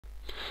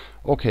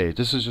Okay,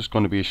 this is just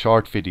going to be a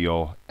short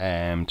video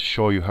to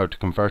show you how to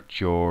convert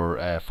your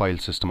file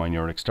system on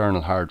your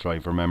external hard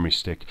drive or memory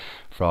stick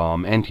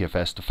from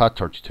NTFS to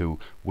FAT32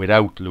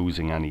 without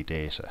losing any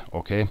data.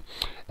 Okay,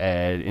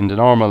 in the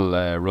normal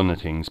run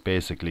of things,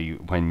 basically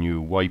when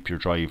you wipe your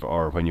drive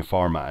or when you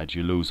format it,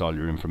 you lose all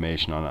your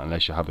information on it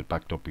unless you have it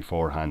backed up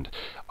beforehand.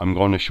 I'm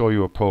going to show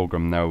you a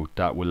program now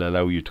that will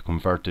allow you to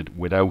convert it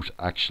without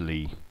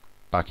actually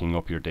backing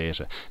up your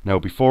data. Now,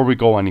 before we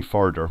go any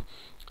further,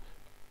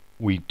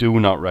 we do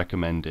not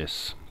recommend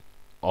this.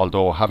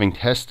 Although having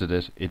tested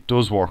it, it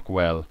does work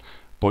well,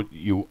 but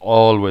you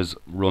always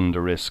run the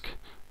risk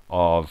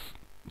of,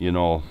 you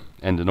know,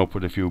 ending up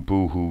with a few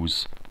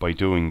boo-hoos by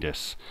doing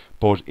this.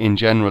 But in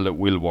general it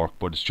will work,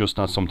 but it's just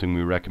not something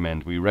we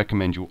recommend. We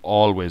recommend you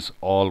always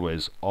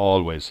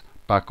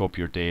back up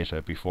your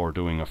data before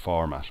doing a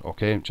format,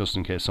 okay, just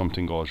in case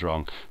something goes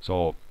wrong.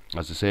 So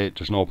as I say,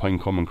 there's no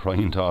point coming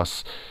crying to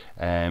us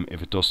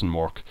if it doesn't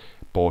work,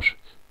 but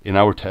in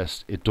our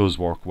test it does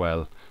work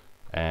well,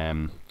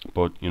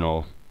 but you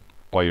know,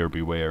 buyer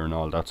beware and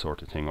all that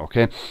sort of thing.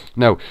 Okay,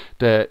 now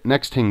the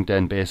next thing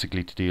then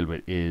basically to deal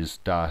with is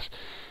that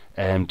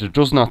there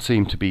does not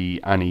seem to be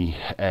any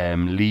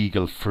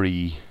legal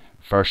free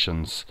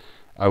versions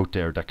out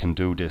there that can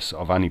do this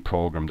of any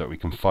program that we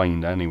can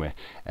find anyway,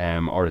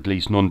 or at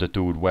least none that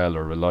do it well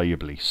or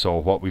reliably. So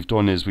what we've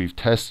done is we've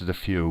tested a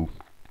few,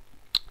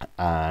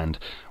 and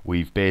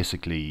we've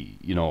basically,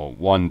 you know,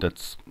 one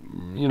that's,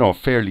 you know,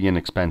 fairly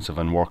inexpensive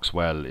and works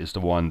well is the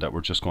one that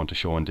we're just going to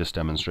show in this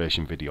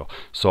demonstration video.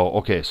 So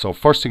okay, so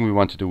first thing we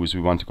want to do is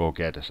we want to go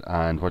get it,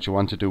 and what you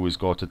want to do is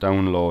go to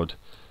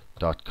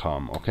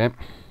download.com. okay,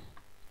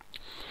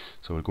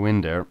 so we'll go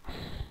in there.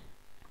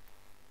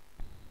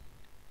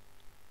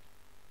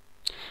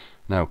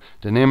 Now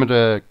the name of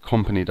the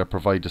company that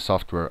provide the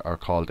software are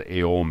called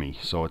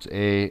AOMEI, so it's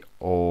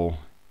AOMEI.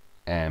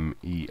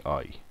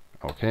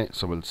 Okay,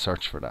 so we'll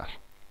search for that.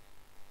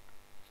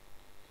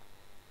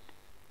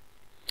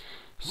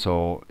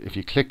 So if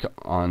you click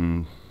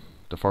on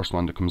the first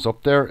one that comes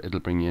up there, it'll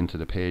bring you into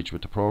the page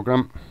with the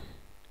program.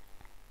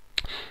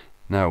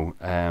 Now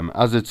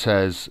as it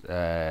says,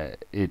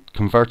 it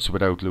converts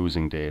without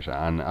losing data,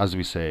 and as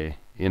we say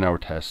in our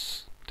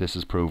tests, this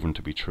is proven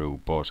to be true.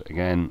 But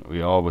again,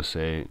 we always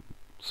say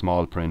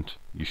small print,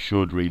 you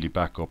should really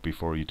back up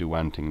before you do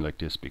anything like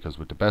this, because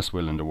with the best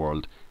will in the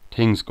world,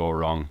 things go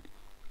wrong,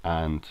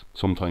 and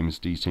sometimes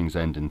these things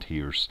end in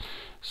tears.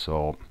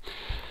 So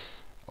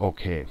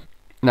okay,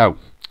 now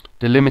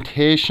the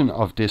limitation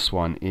of this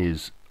one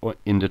is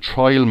in the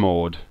trial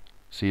mode.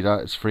 See that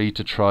it's free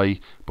to try,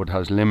 but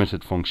has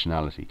limited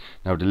functionality.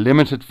 Now the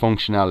limited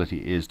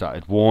functionality is that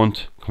it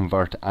won't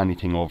convert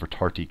anything over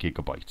 30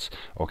 gigabytes.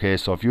 Okay,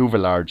 so if you have a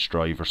large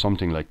drive or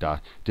something like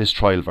that, this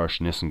trial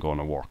version isn't going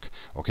to work.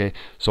 Okay,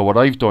 so what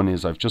I've done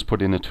is I've just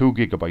put in a 2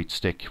 gigabyte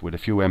stick with a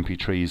few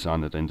MP3s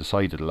on it in the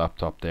side of the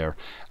laptop there,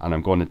 and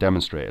I'm going to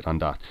demonstrate it on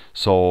that.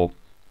 So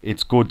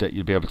it's good that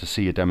you'll be able to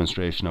see a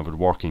demonstration of it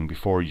working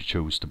before you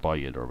choose to buy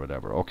it or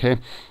whatever. Okay,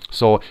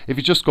 so if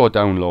you just go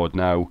download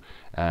now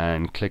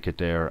and click it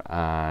there,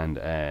 and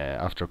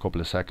after a couple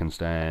of seconds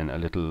then a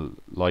little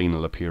line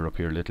will appear up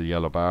here, a little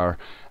yellow bar,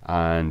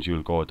 and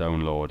you'll go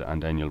download,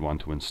 and then you'll want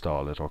to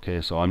install it.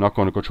 Okay, so I'm not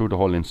going to go through the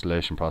whole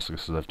installation process,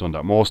 because I've done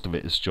that. Most of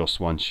it is just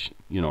once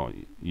you know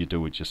you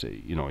do it, just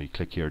you know, you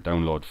click here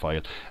download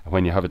file.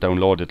 When you have it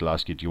downloaded, it'll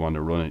ask you, do you want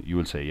to run it? You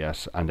will say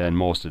yes, and then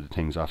most of the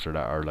things after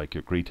that are like you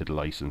agree to the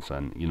license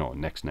and, you know,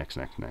 next.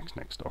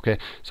 Okay,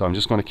 so I'm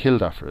just going to kill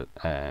that for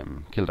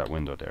kill that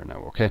window there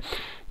now. Okay,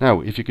 now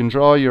if you can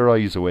draw your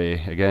eyes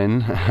away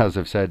again, as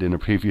I've said in a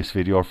previous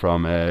video,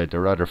 from the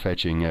rather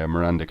fetching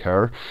Miranda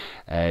Kerr,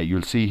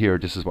 you'll see here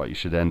this is what you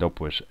should end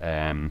up with.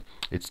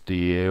 It's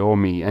the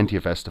AOMEI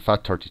NTFS to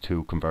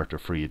FAT32 converter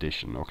free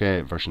edition, okay,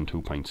 version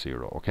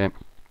 2.0. okay,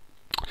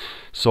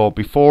 so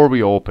before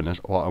we open it,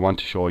 what I want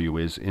to show you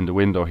is in the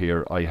window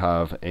here I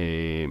have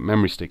a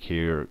memory stick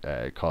here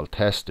called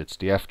test. It's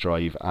the F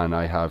drive, and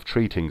I have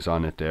 3 things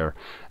on it there,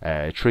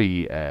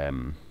 three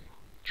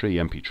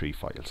MP3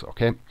 files.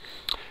 Okay,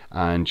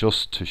 and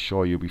just to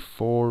show you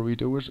before we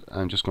do it,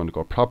 I'm just going to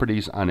go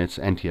properties, and it's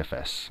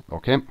NTFS.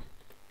 Okay,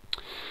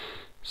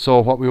 so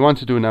what we want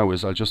to do now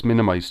is I'll just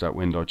minimize that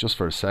window just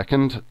for a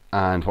second,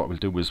 and what we'll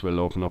do is we'll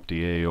open up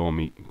the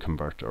AOMEI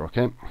converter.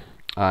 Okay,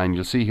 and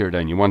you'll see here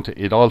then you want to,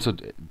 it also,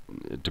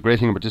 the great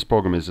thing about this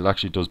program is it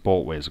actually does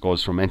both ways. It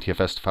goes from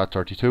NTFS to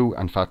FAT32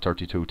 and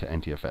FAT32 to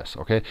NTFS.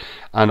 Okay,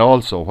 and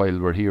also while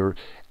we're here,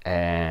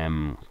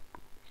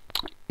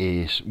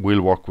 it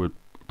will work with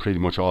pretty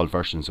much all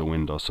versions of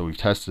Windows. So we've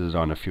tested it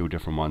on a few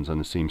different ones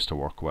and it seems to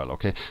work well.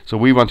 Okay, so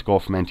we want to go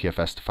from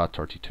NTFS to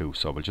FAT32,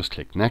 so we'll just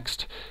click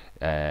next.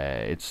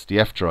 It's the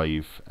F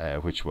drive,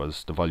 which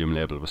was the volume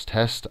label was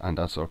test, and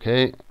that's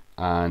okay,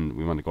 and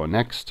we want to go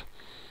next,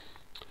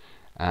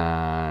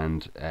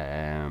 and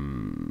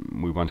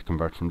we want to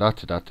convert from that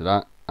to that to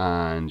that,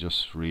 and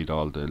just read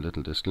all the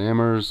little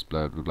disclaimers,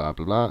 blah blah blah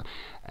blah blah,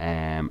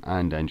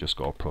 and then just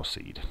go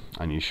proceed.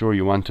 And you sure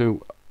you want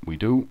to? We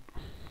do,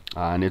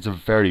 and it's a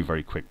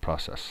very quick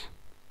process.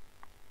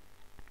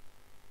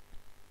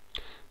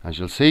 as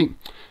you'll see.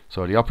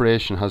 So the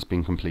operation has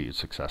been completed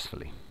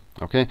successfully.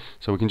 Okay,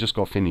 so we can just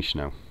go finish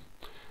now,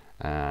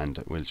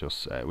 and we'll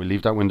just we'll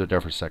leave that window there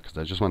for a second, because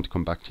I just want to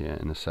come back to you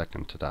in a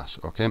second to that.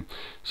 Okay,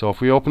 so if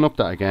we open up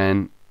that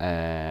again,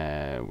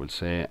 we'll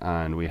say,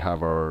 and we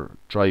have our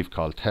drive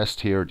called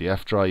test here, the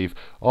F drive,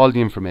 all the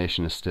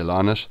information is still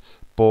on it,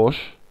 but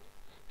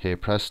hey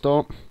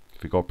presto,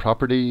 if we go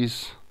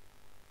properties,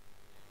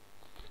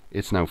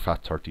 it's now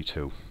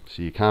FAT32,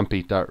 so you can't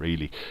beat that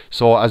really.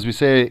 So as we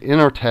say, in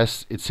our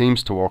tests it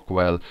seems to work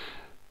well.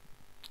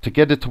 To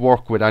get it to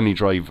work with any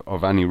drive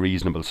of any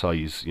reasonable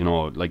size, you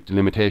know, like the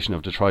limitation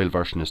of the trial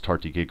version is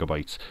 30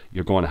 gigabytes,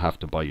 you're going to have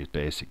to buy it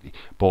basically.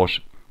 But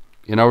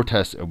in our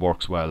test it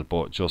works well,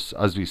 but just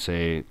as we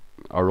say,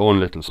 our own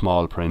little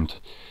small print,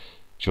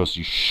 just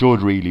you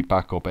should really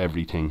back up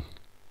everything,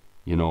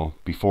 you know,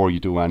 before you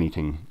do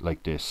anything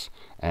like this,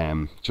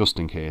 just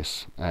in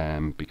case,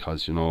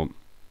 because you know,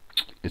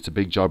 it's a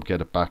big job get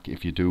it back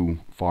if you do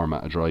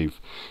format a drive.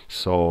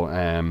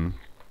 So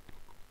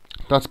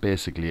that's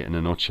basically it in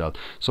a nutshell.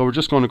 So we're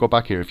just going to go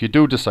back here. If you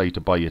do decide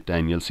to buy it,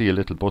 then you'll see a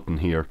little button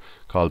here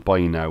called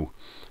buy now,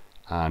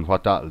 and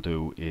what that'll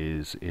do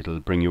is it'll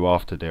bring you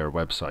off to their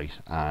website,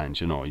 and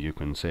you know, you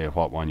can say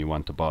what one you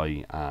want to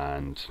buy,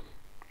 and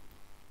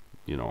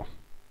you know,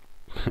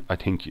 I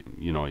think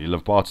you know, you'll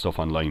have bought stuff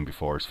online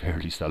before, it's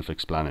fairly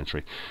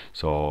self-explanatory.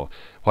 So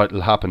what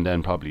will happen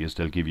then probably is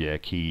they'll give you a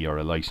key or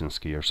a license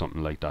key or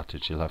something like that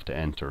that you'll have to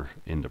enter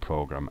in the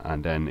program,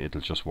 and then it'll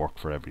just work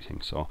for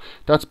everything. So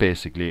that's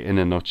basically in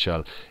a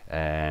nutshell.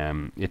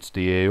 It's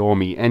the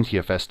AOMI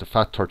NTFS to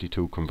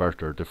FAT32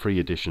 converter, the free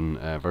edition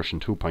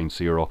version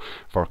 2.0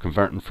 for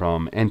converting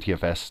from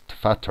NTFS to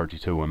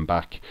FAT32 and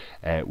back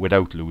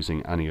without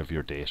losing any of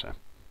your data.